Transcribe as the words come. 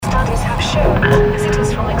shown that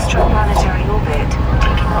visitors from extraplanetary orbit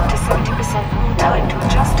taking up to 70% more time to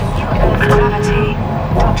adjust to new Earth gravity.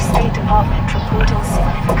 Dutch State Department reporting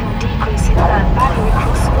significant decrease in land value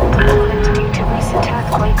across all continents due to recent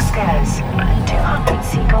earthquake scares, and 200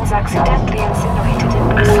 seagulls accidentally incinerated in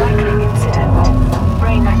recycling incident.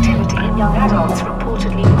 Brain activity in young adults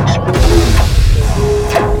reportedly much lower.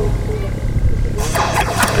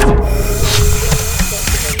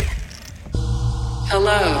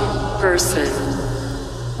 Hello, person.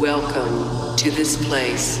 Welcome to this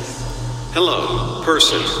place. Hello,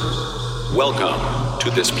 person. Welcome to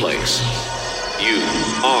this place. You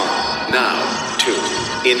are now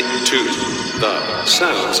tuned into the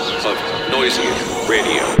sounds of Noisy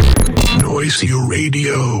Radio. Noisy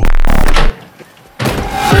Radio.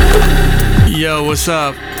 Yo, what's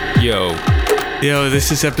up? Yo, this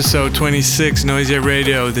is episode 26, Noisy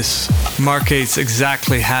Radio. This markates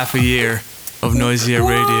exactly half a year of Noisy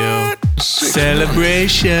Radio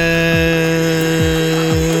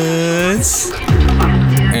celebrations.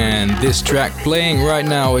 and this track playing right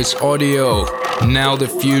now is Audio, Now the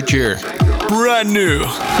Future. Brand new.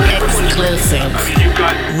 Exclusive.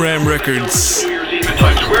 Ram Records.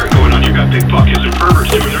 Times Square going on. You got pickpockets and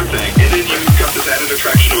perverts doing their thing, and then you've got this added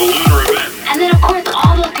attraction of a lunar event. And then of course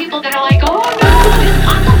all those people that are like, oh no, this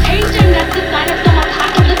occultation, that's the sign of some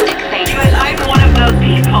apocalyptic thing. Guys, I'm one of those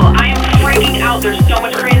people. I am freaking out. There's so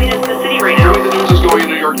much craziness in the city right now. The way the news is going in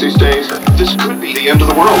New York these days, this could be the end of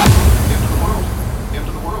the world. End of the world. End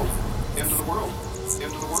of the world. End of the world.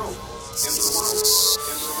 End of the world. End of the world.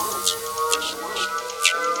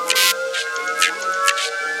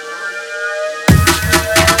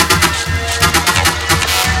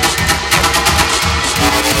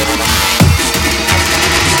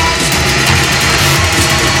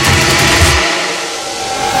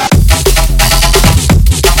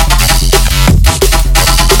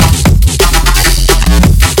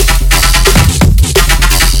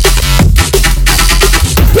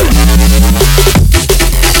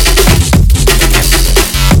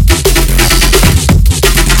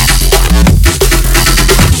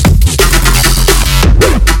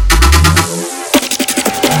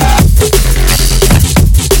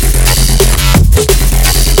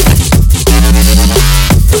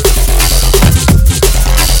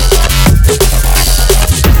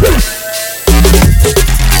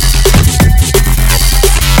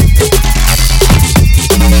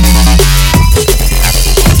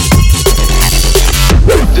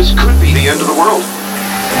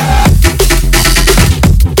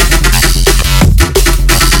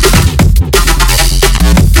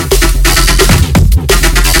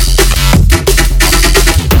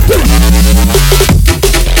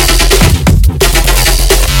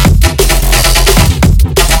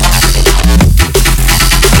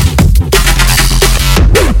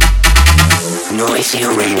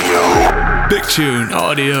 Big tune,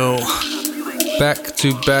 Audio.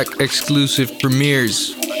 Back-to-back exclusive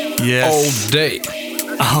premieres. Yes. All day.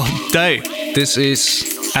 All day. This is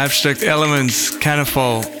Abstract Elements,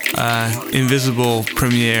 Canifol, Invisible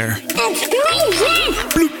premiere.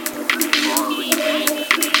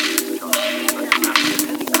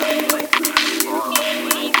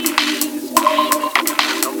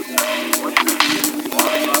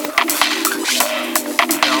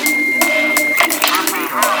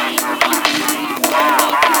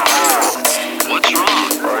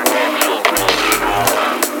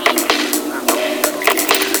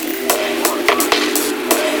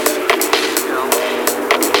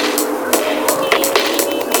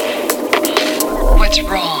 What's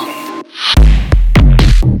wrong?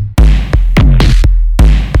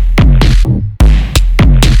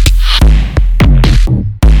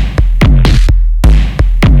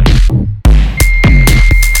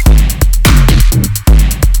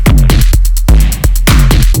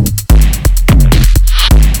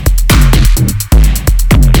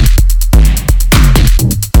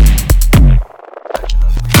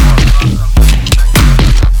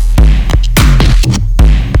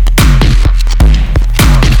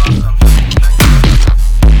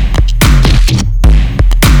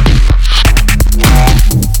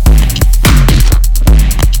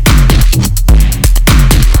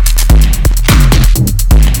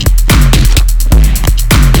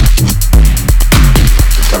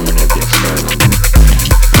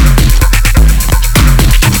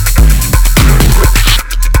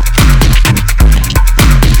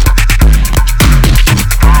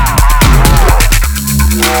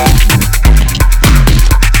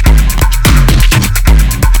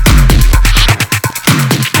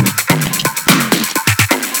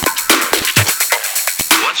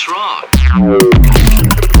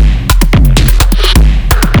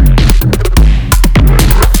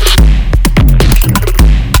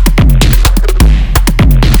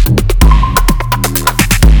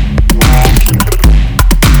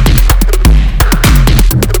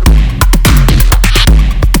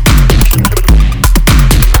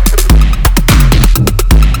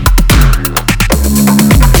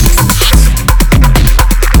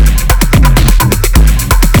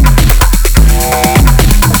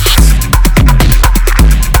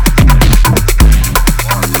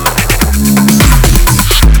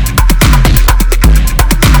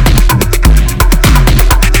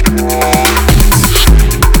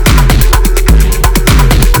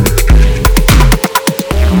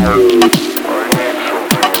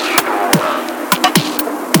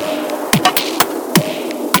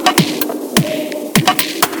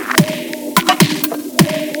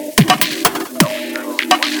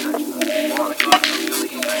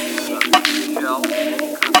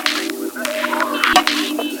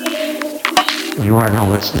 You are now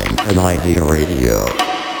listening to Noisia Radio.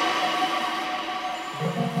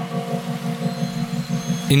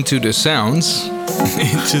 Into the sounds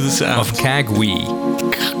Into the sound. of Kagwi.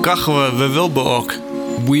 Kachwe, we will be ook.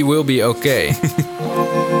 We will be okay.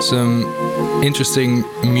 Some interesting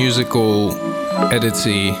musical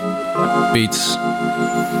edity beats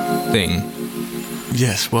thing.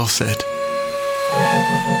 Yes, well said.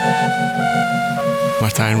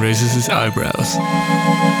 Martijn raises his eyebrows,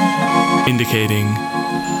 indicating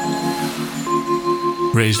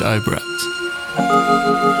raised eyebrows.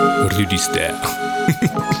 Rudy style.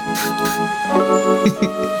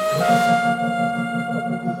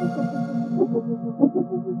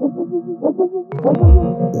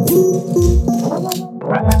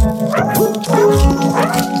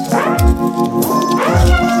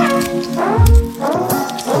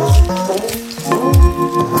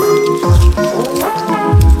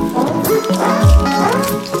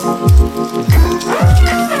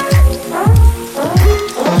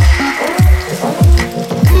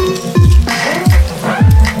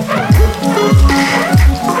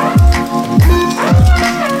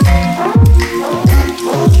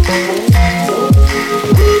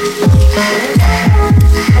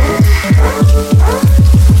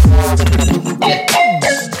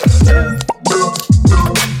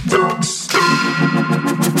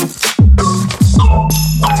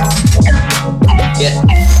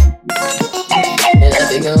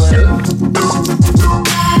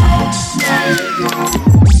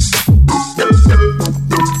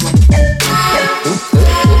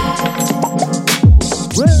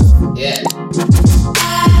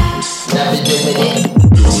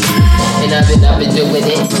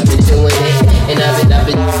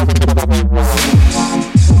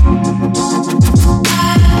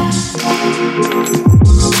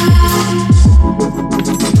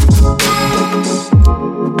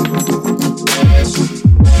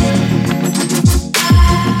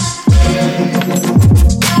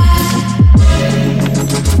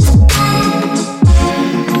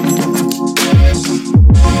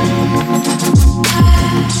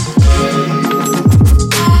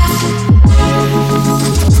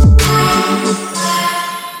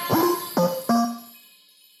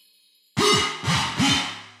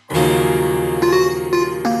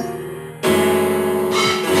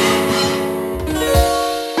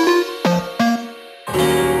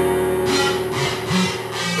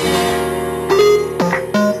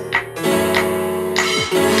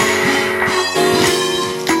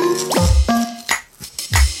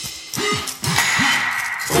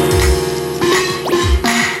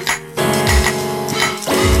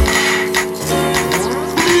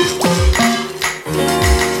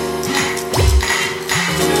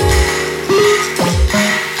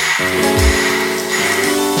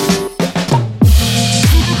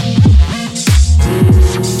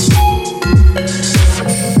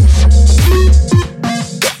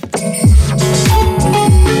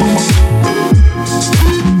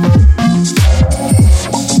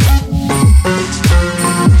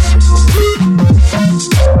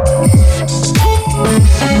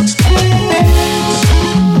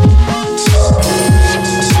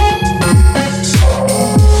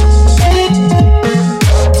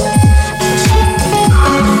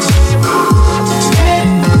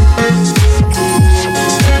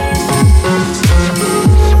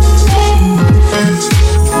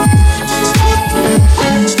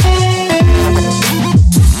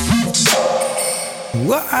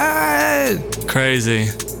 Crazy.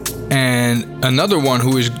 And another one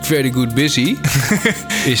who is very good busy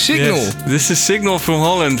is Signal. Yes, this is Signal from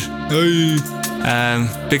Holland. Hey.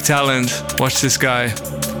 Big talent. Watch this guy.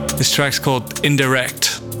 This track's called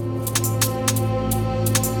Indirect.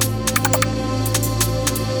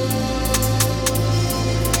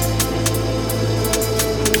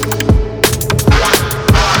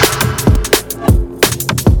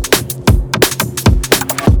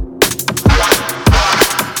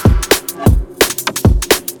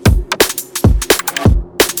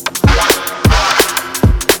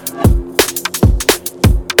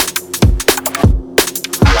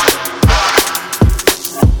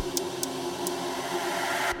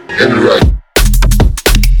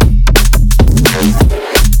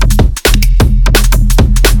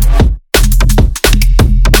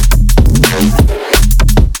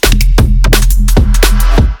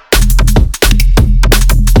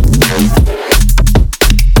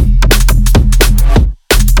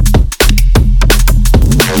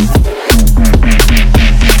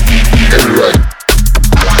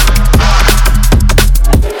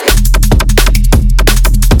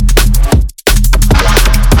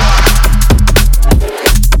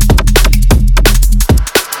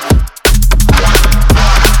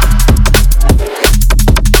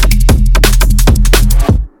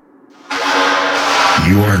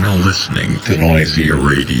 listening to Noisia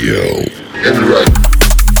Radio.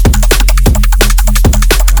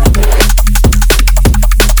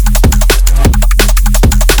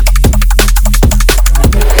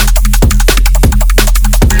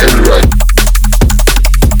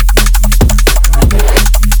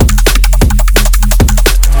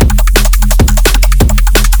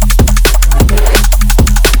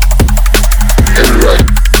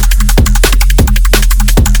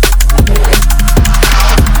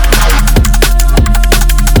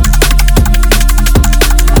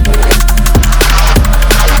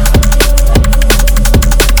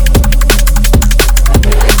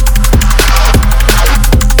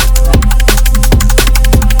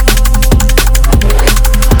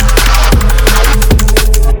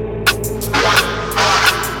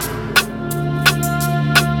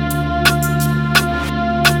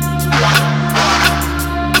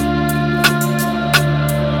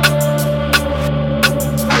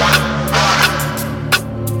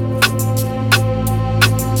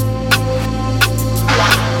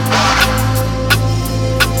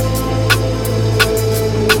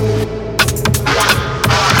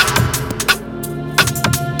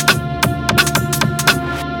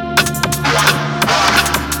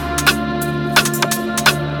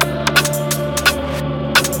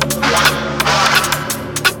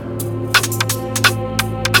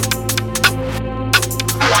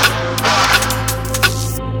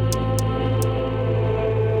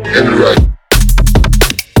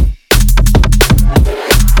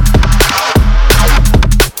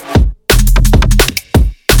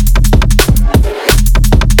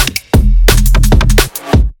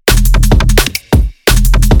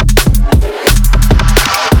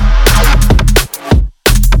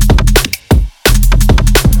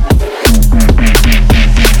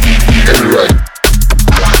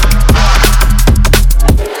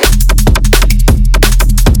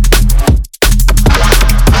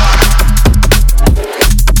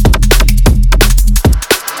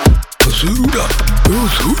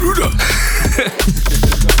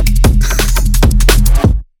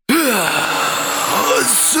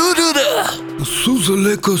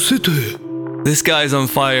 This guy's on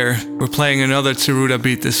fire. We're playing another Tsuruda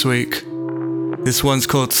beat this week. This one's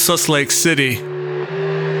called Sus Lake City.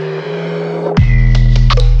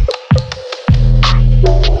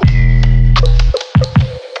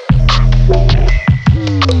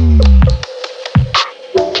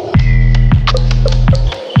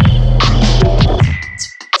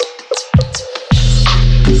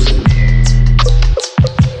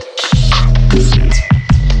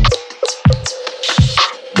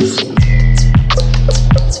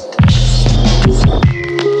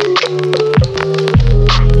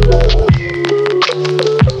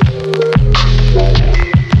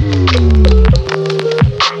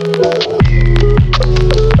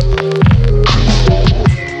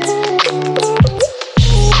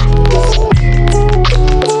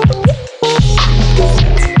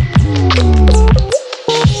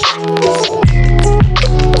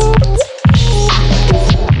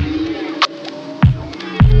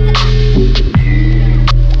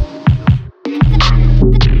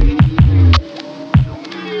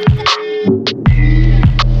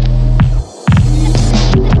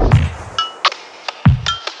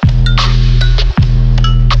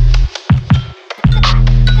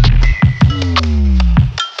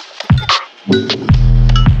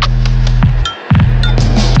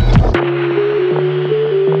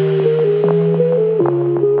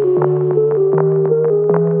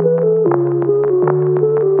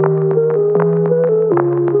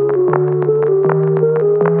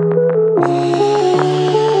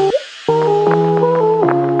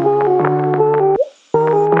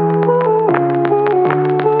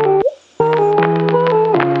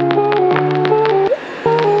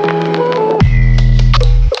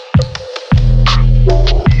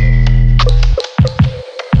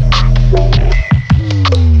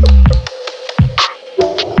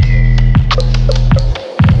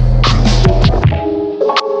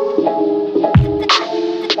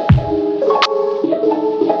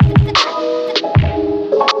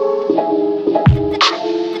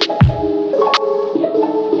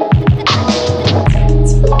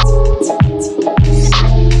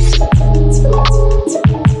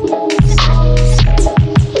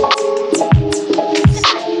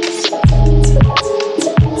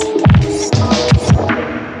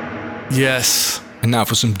 Yes. And now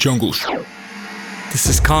for some jungles. This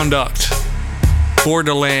is Conduct,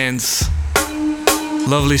 Borderlands,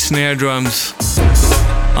 lovely snare drums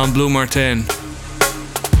on Blue Martin.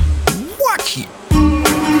 Watch it.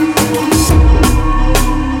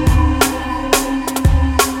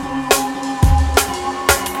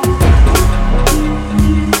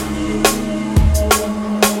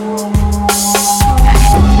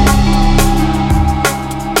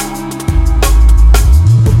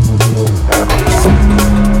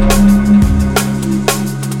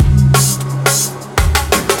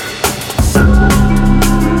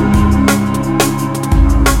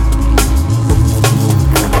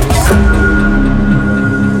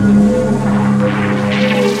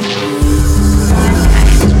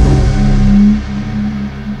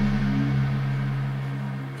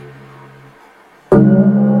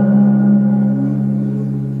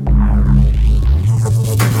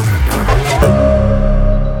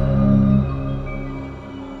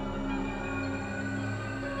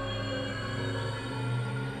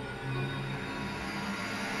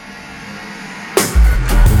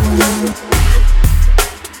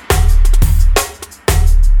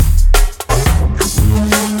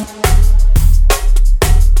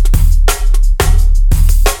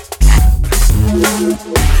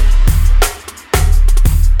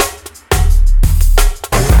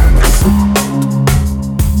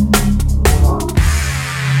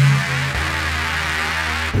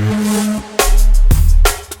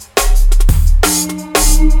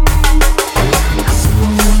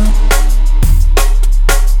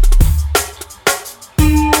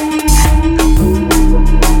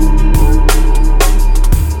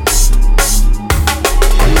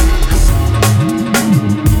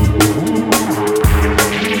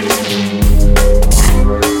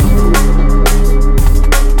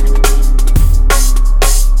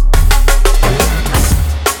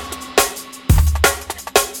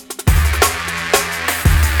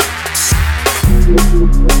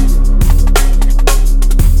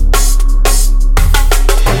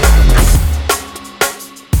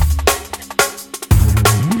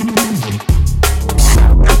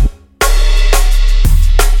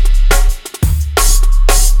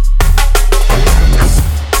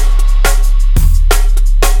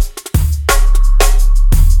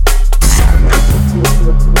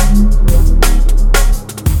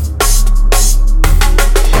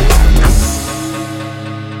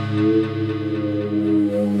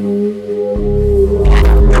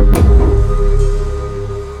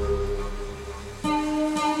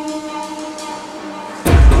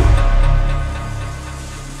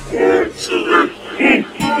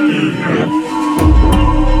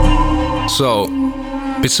 So,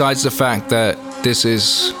 besides the fact that this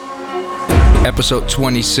is episode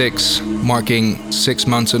 26, marking 6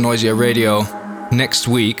 months of Noisia Radio, next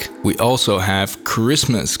week we also have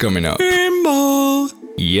Christmas coming up.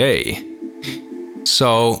 Yay!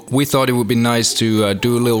 So, we thought it would be nice to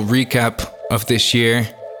do a little recap of this year.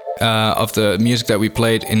 Of the music that we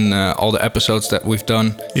played in all the episodes that we've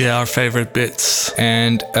done. Yeah, our favorite bits.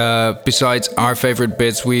 And besides our favorite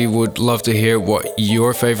bits, we would love to hear what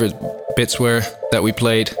your favorite bits were that we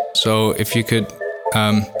played. So if you could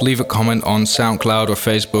leave a comment on SoundCloud or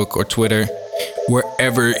Facebook or Twitter,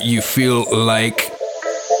 wherever you feel like,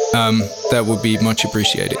 that would be much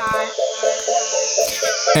appreciated.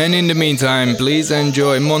 And in the meantime, please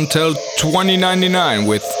enjoy Montel 2099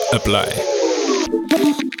 with Apply.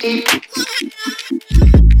 Deep.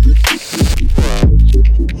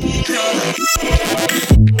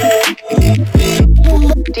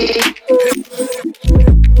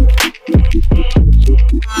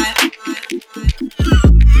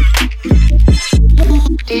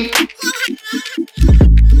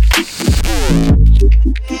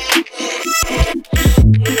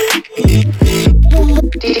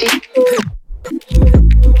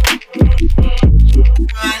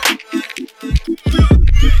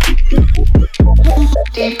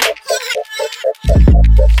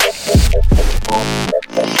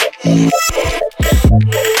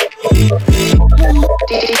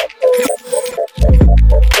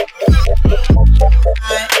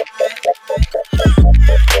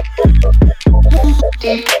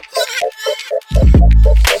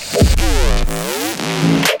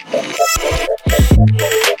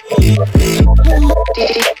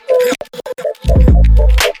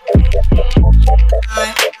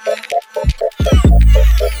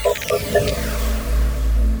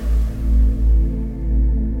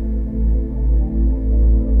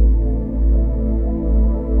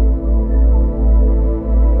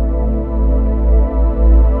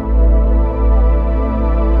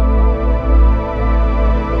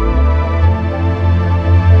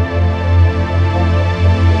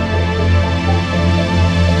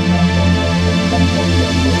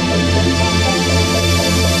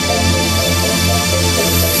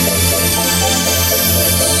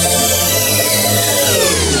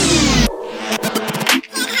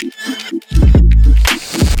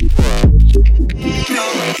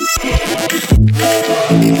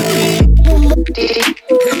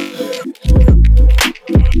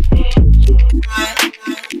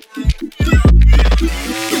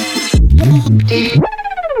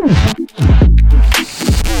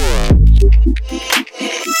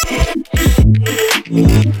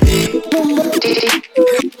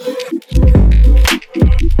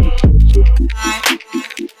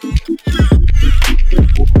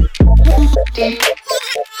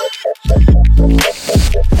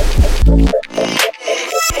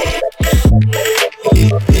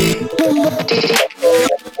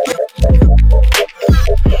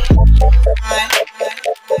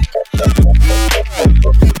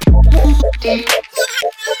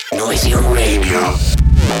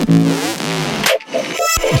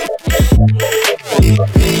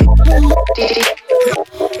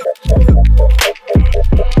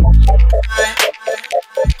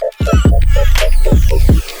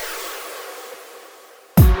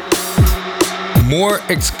 More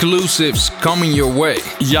exclusives coming your way.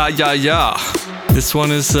 Yeah. This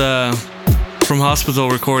one is from Hospital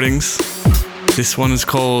Recordings. This one is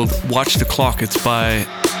called Watch the Clock. It's by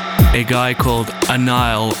a guy called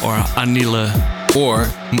Anil or Anila. Or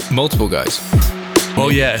multiple guys. Oh,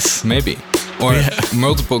 yes. Maybe. Or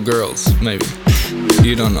multiple girls, maybe.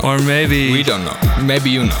 You don't know. Or maybe... We don't know. Maybe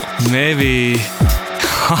you know. Maybe...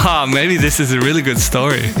 Haha, maybe this is a really good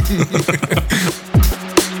story.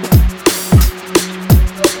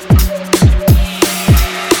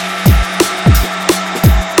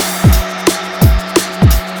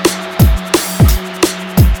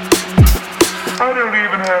 I don't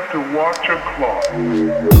even have to watch a clock.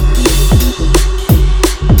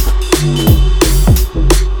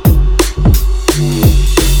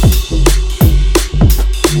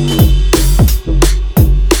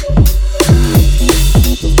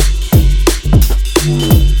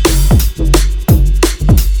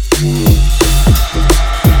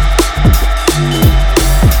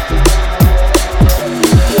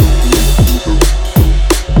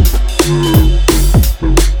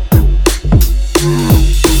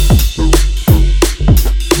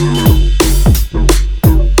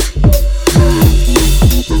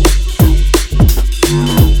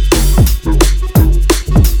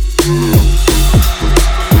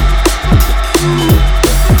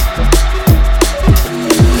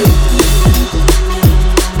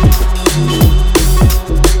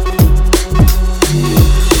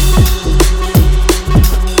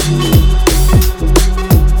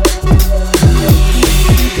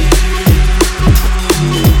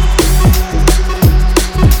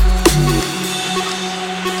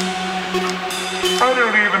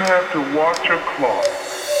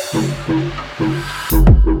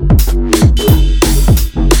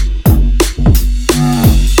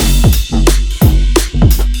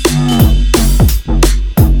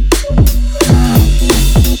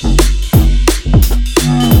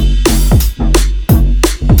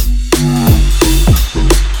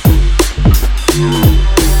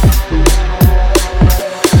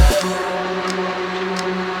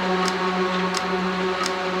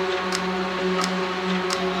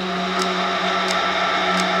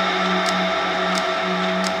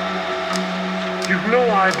 You've no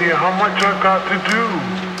idea how much I've got to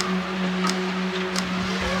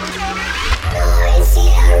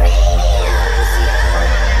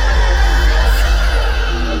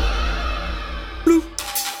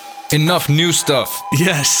do. Enough new stuff.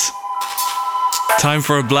 Yes. Time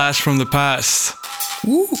for a blast from the past.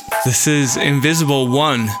 Woo. This is Invisible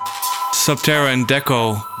One, Subterra and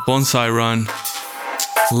Deco, Bonsai Run.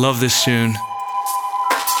 Love this tune.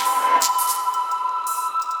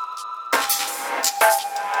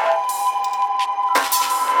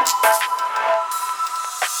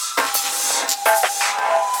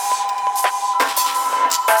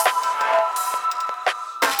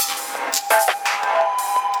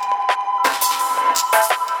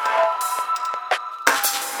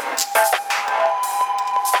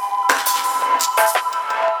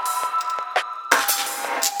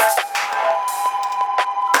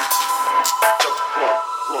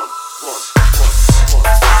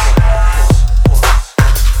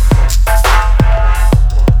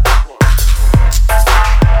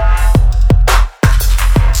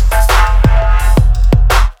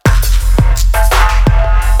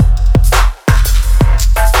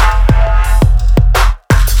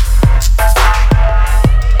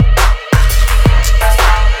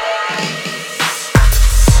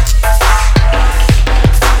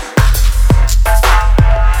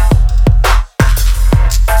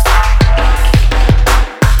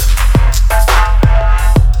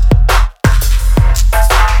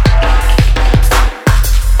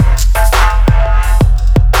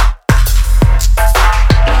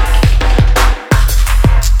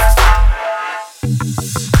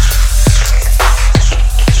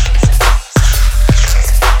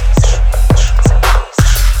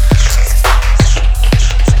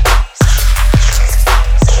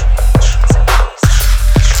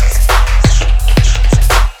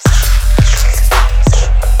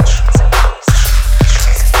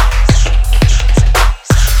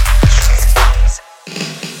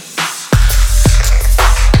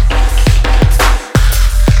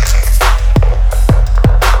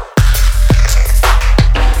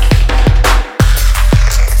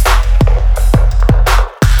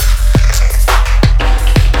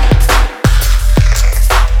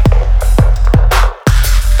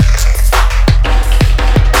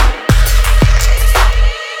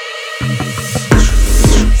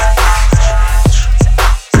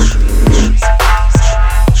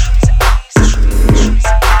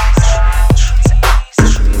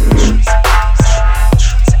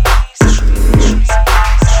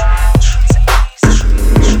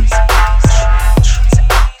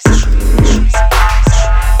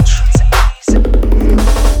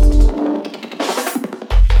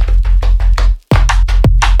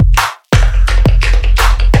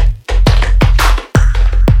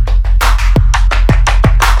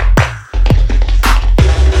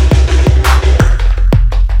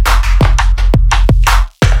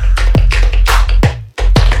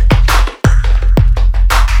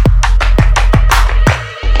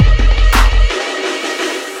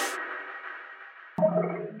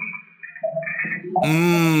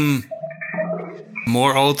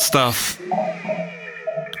 More old stuff.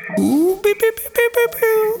 Ooh, beep, beep, beep, beep, beep,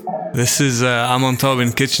 beep. This is Amon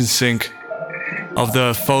Tobin Kitchen Sink of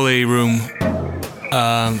the Foley Room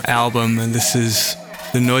album, and this is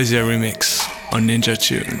the Noisia remix on Ninja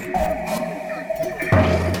Tune.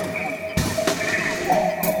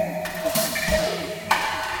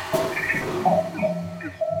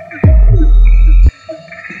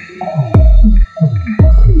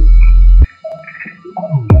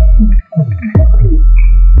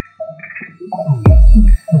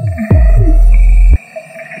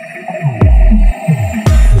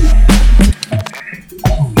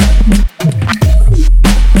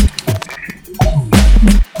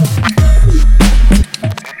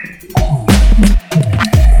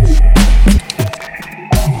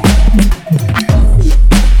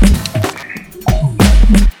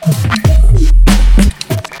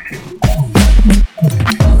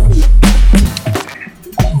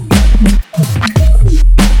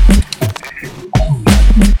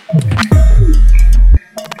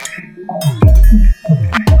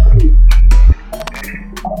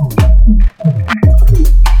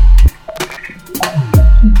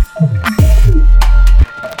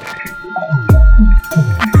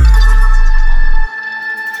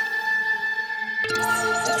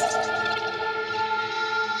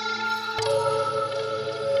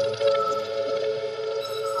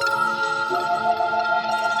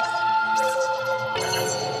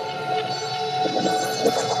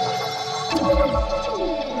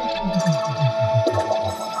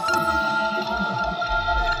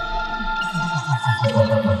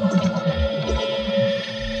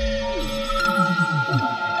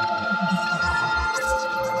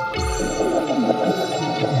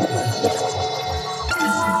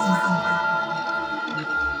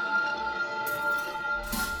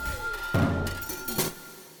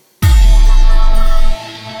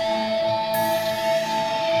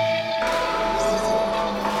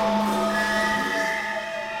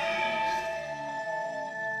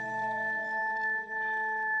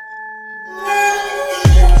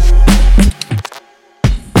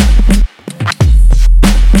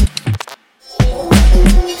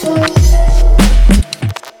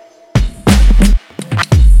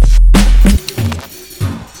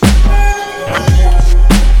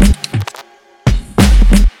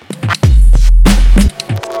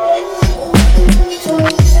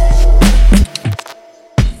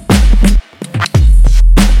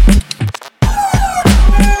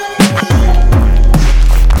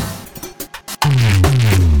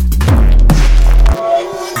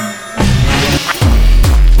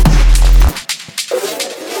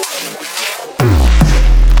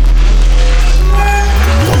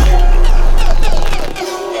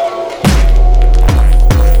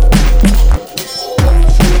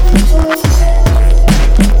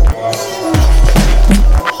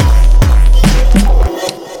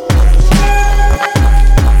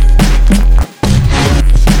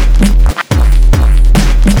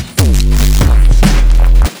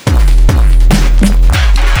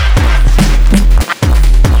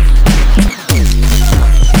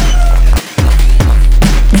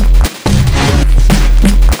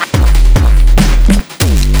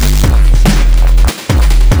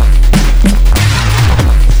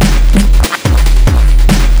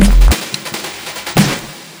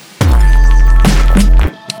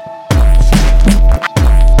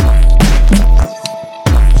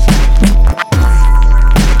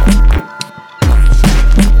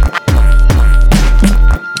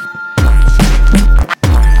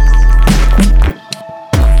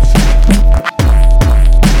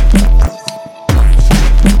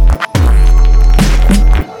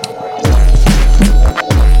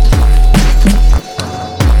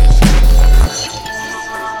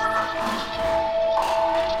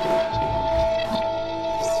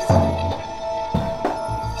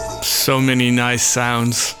 so many nice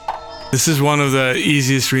sounds. This is one of the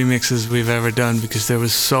easiest remixes we've ever done because there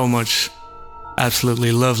was so much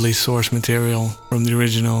absolutely lovely source material from the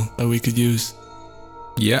original that we could use.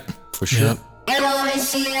 Yeah, for sure. Yep.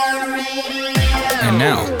 And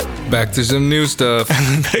now, back to some new stuff.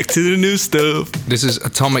 Back to the new stuff. This is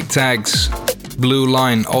Atomic Tags, Blue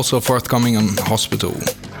Line, also forthcoming on Hospital.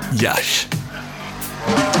 Yash.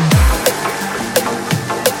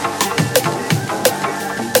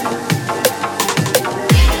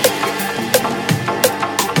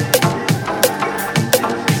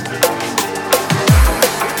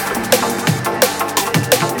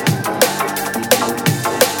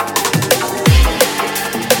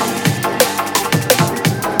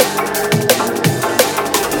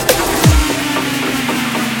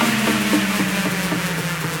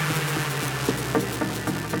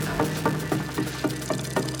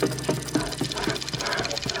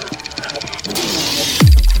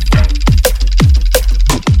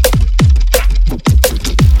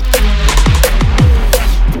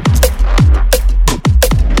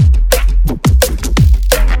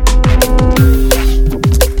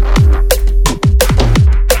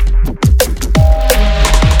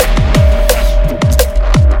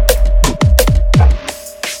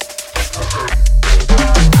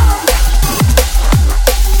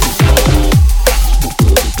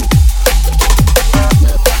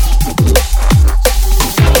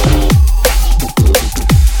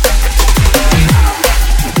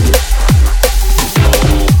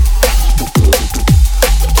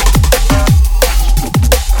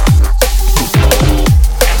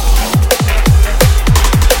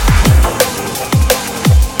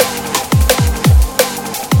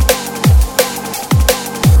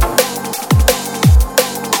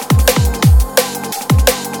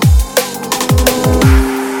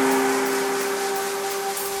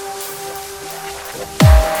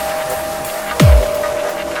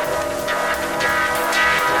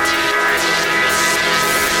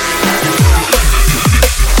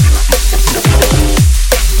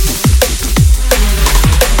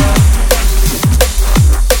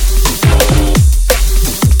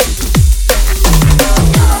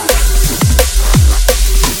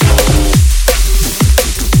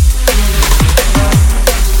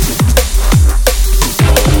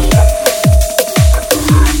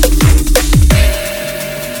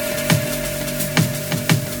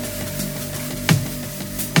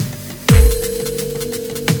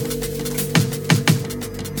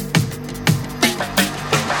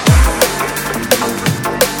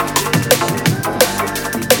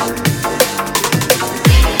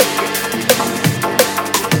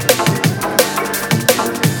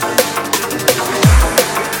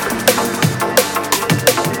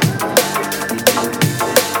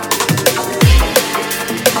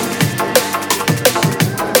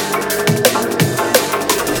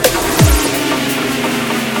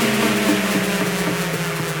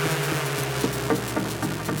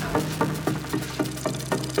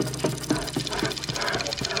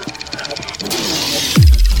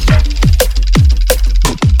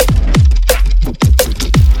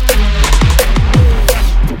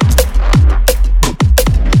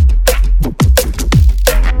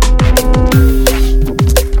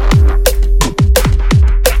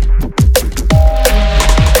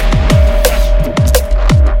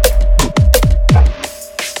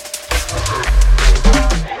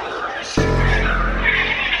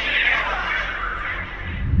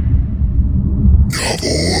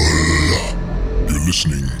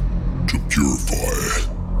 listening to Purify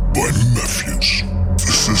by Mephius.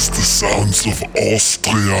 This is the sounds of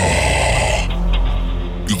Austria.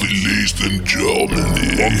 Released in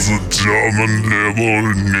Germany on the German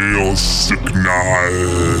label Neo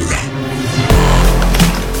Signal.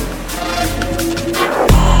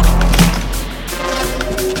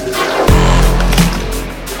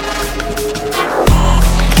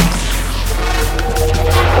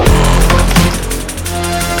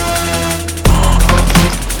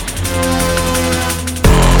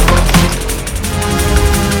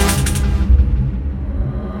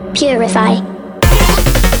 Purify.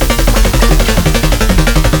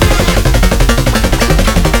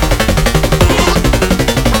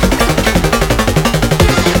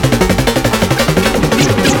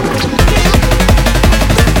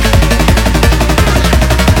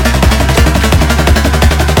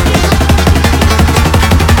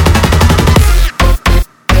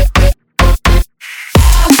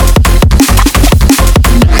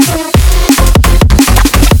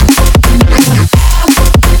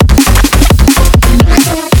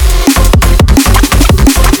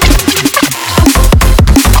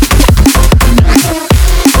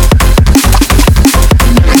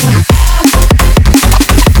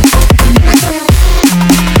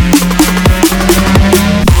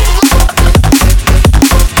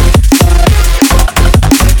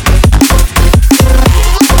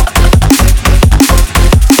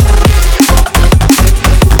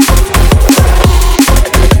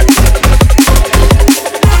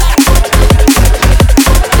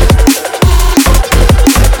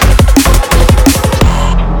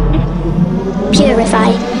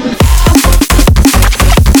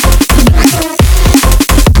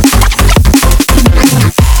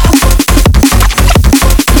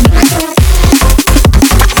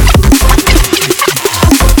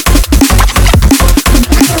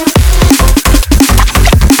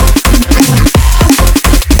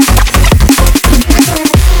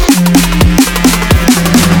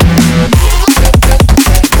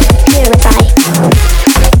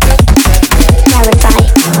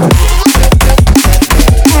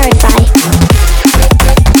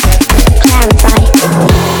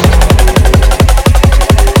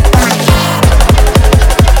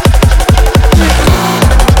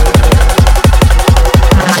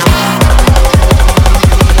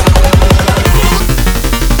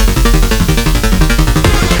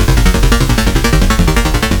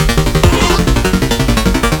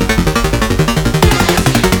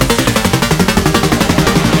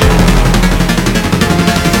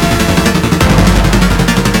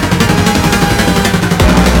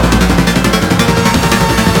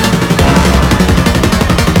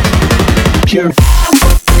 Pure.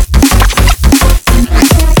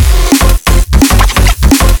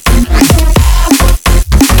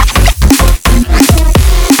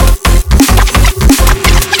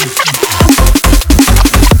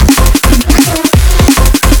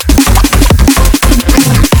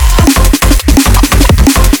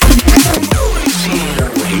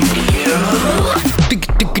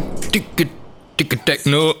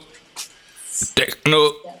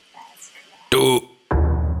 Techno to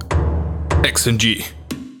X and G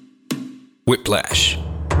Whiplash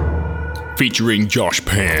featuring Josh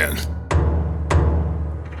Pan.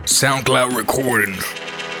 SoundCloud recording.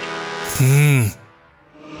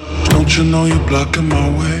 Don't you know you're blocking my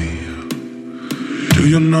way? Do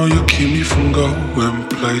you know you keep me from going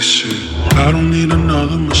places? I don't need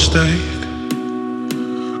another mistake.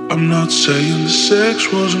 I'm not saying the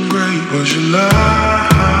sex wasn't great, but you lie.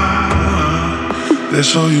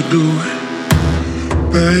 That's all you do,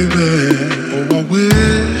 baby. Oh, I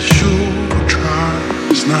wish you would try.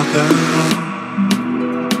 It's not that hard.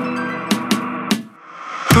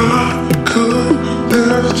 I could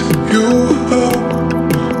lift you up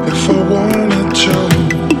if I wanted to,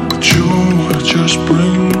 but you would just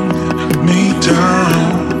bring me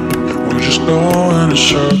down. We're just going in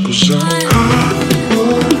circles. I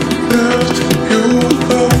would lift you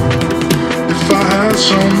up if I had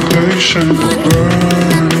some patience to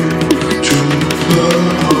burn to love.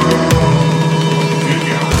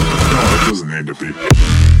 No, it doesn't need to be.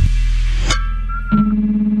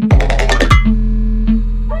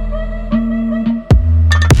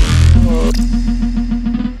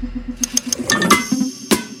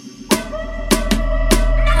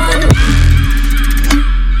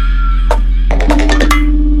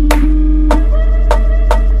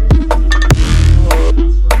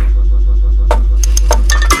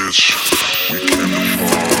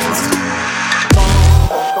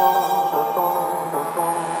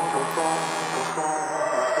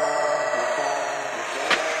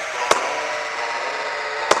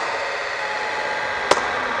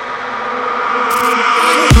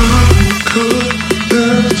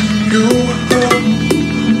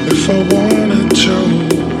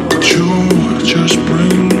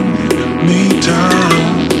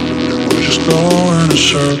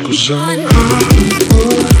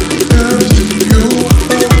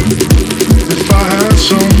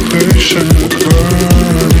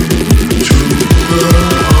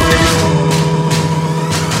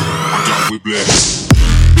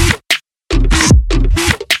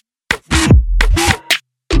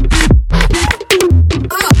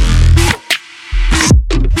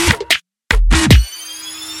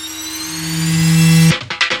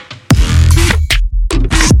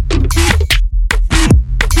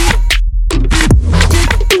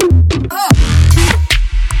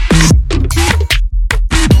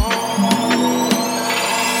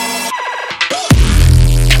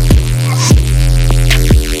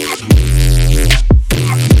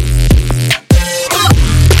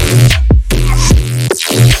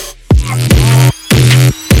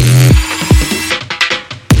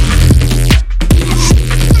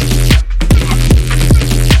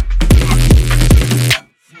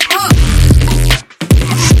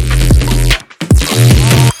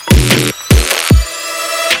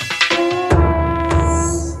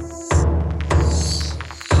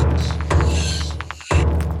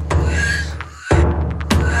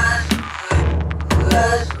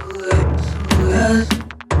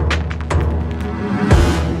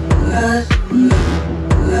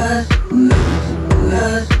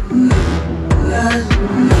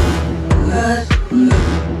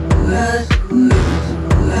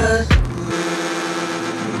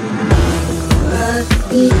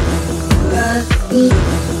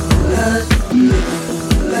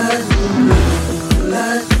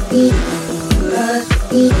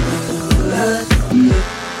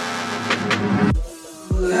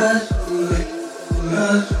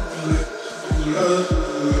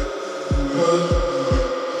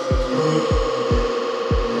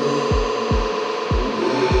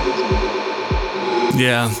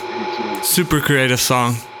 Yeah, super creative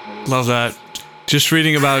song. Love that. Just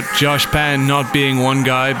reading about Josh Pan not being one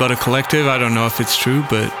guy but a collective. I don't know if it's true,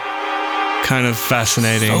 but kind of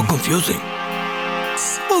fascinating. So confusing.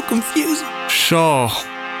 So confusing. Sure.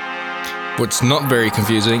 What's not very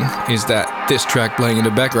confusing is that this track playing in the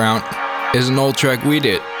background is an old track we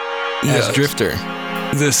did as Drifter.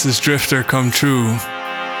 This is Drifter come true.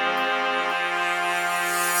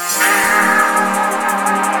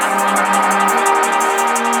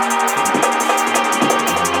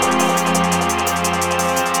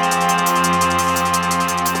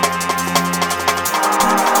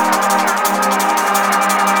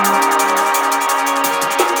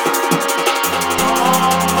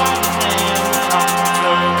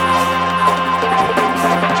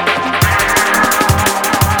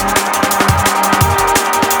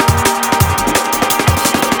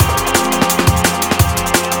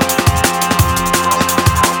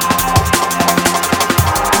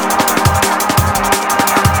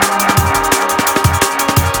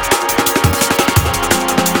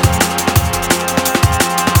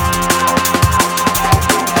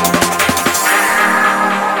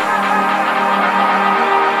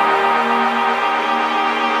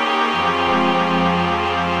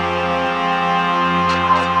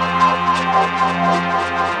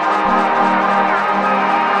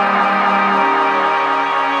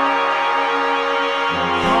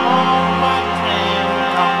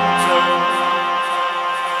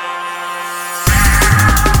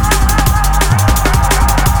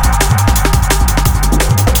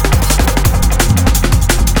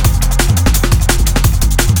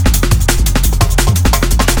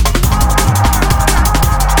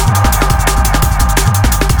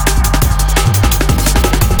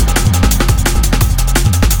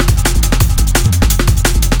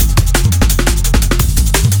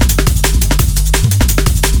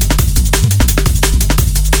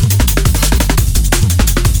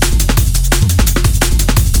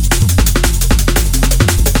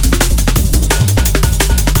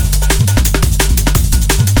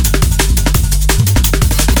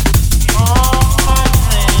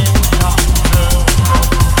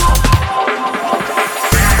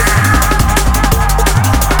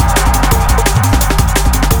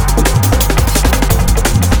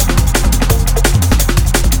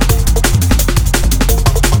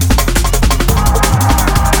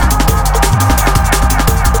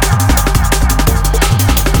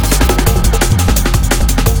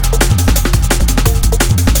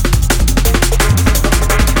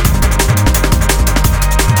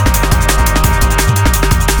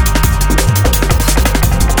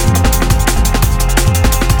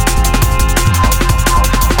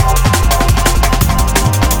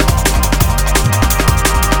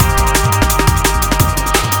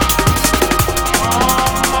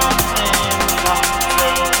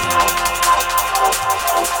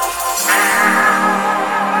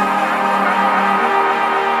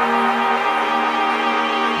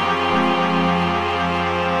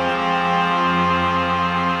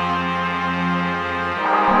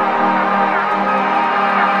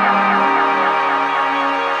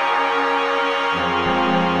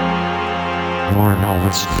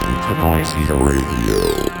 listening to Noisia Radio.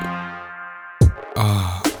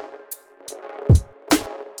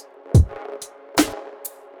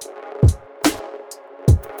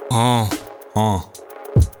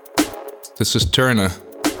 This is Turner.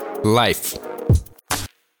 Life.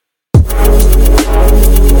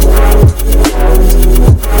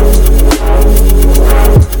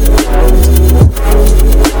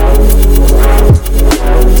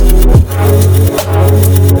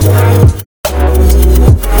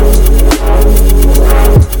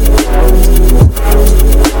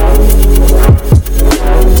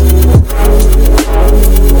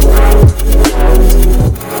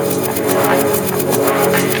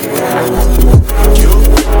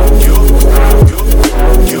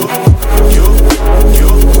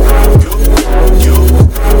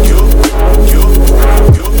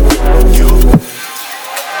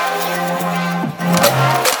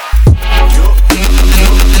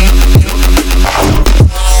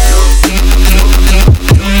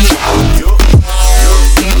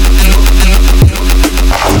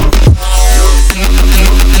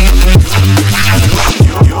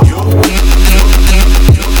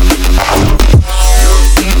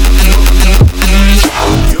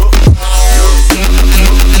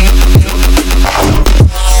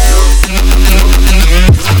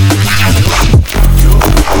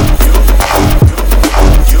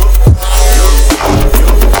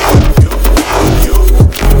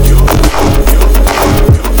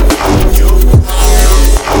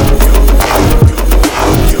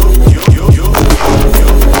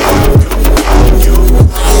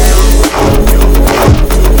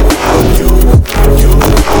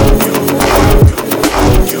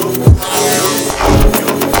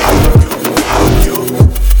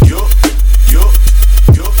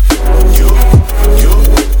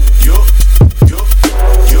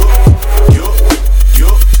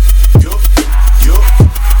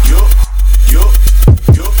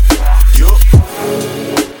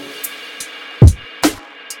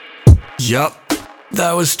 Yup,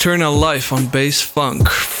 that was Turner Life on Bass Funk,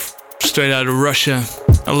 straight out of Russia.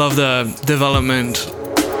 I love the development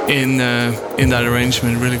in that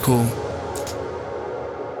arrangement, really cool.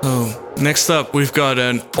 Oh, next up we've got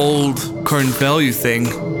an old current value thing.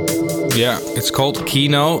 Yeah, it's called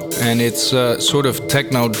Kino, and it's sort of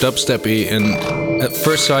techno dubsteppy, and at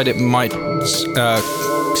first sight it might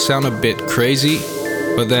sound a bit crazy,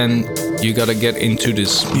 but then you gotta get into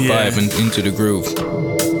this vibe and into the groove.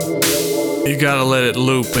 You gotta let it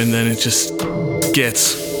loop, and then it just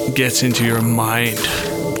gets into your mind.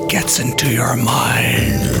 Gets into your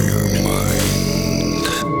mind.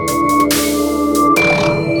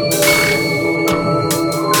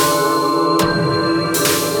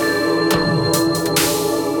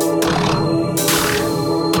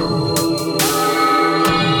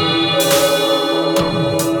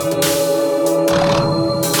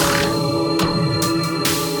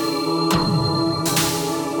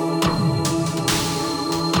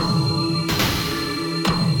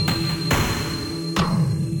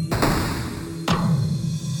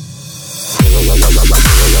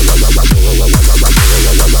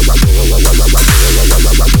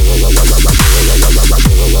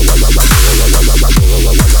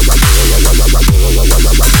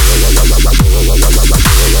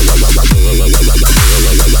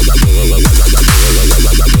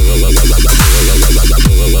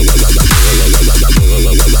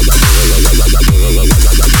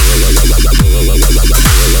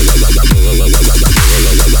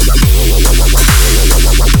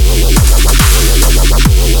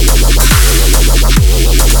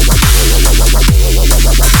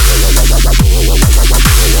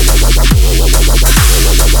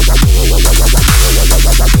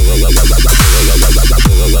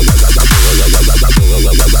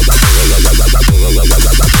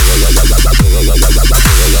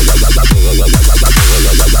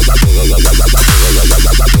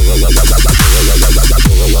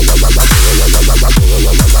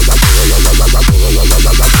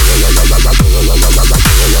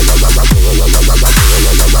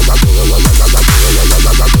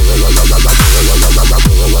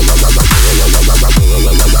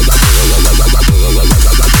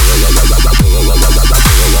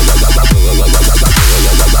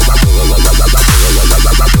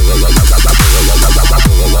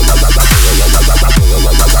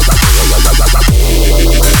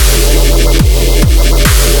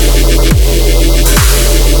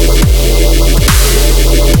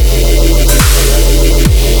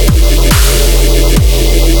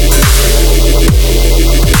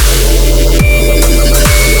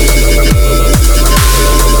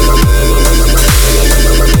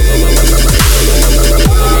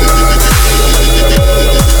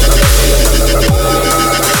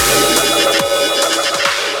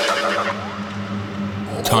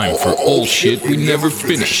 Time for old shit we never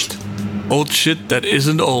finished. Old shit that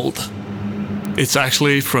isn't old. It's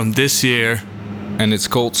actually from this year. And it's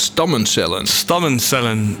called Stammencellen.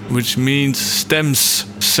 Stammencellen, which means stem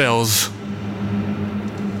cells.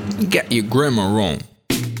 Get your grammar wrong.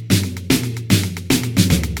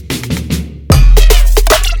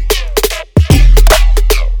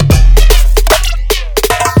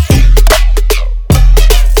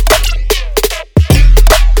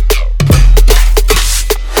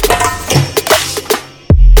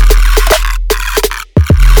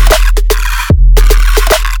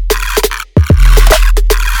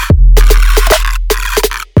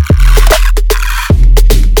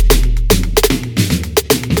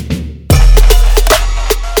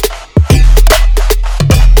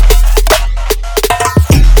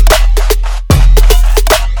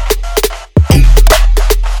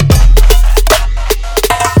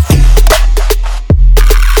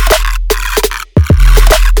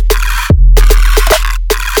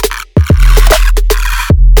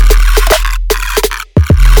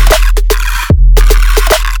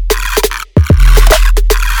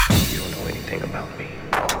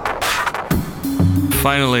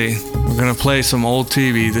 Finally, we're gonna play some old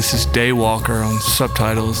TV. This is Daywalker on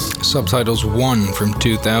Subtitles. Subtitles 1 from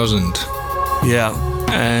 2000. Yeah,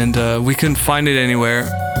 and we couldn't find it anywhere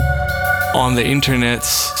on the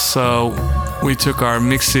internets, so we took our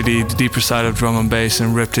Mix City, The Deeper Side of Drum and Bass,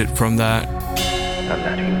 and ripped it from that. I'm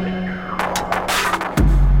not human.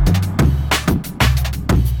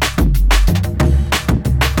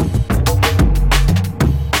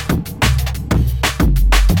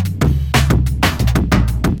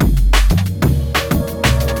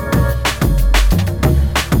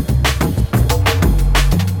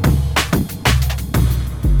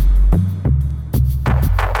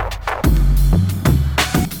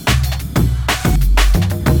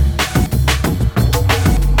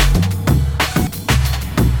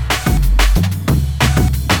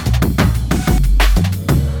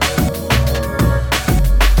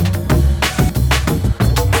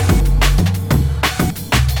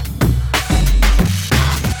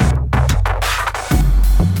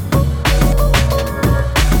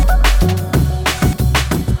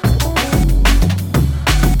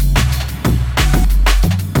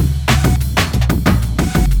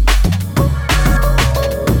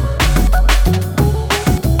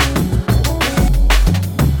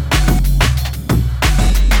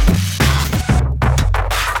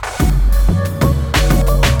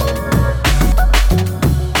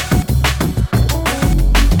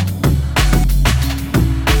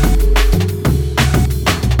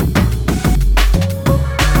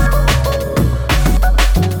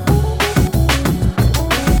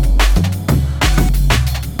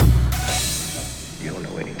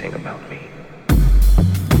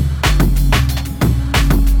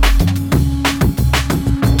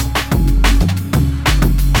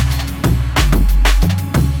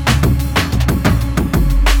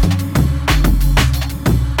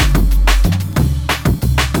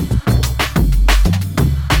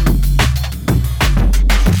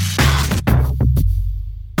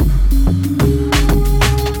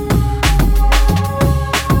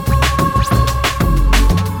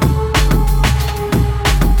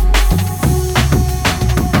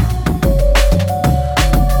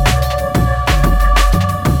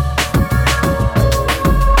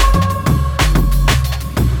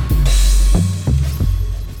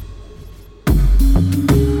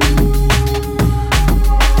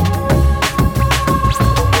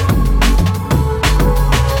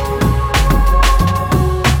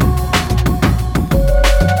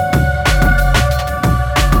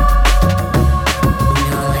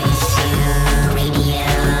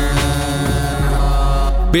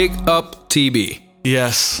 Big up TB.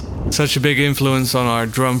 Yes, such a big influence on our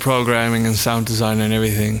drum programming and sound design and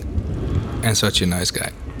everything. And such a nice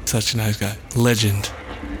guy. Such a nice guy. Legend.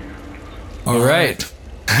 All right.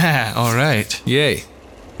 All right. Yay.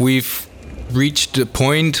 We've reached the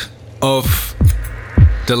point of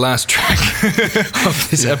the last track of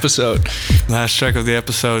this episode. Last track of the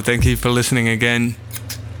episode. Thank you for listening again.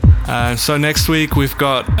 So next week we've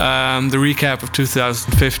got the recap of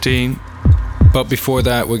 2015. But before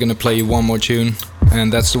that, we're gonna play you one more tune,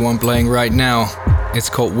 and that's the one playing right now. It's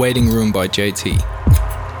called Waiting Room by JT.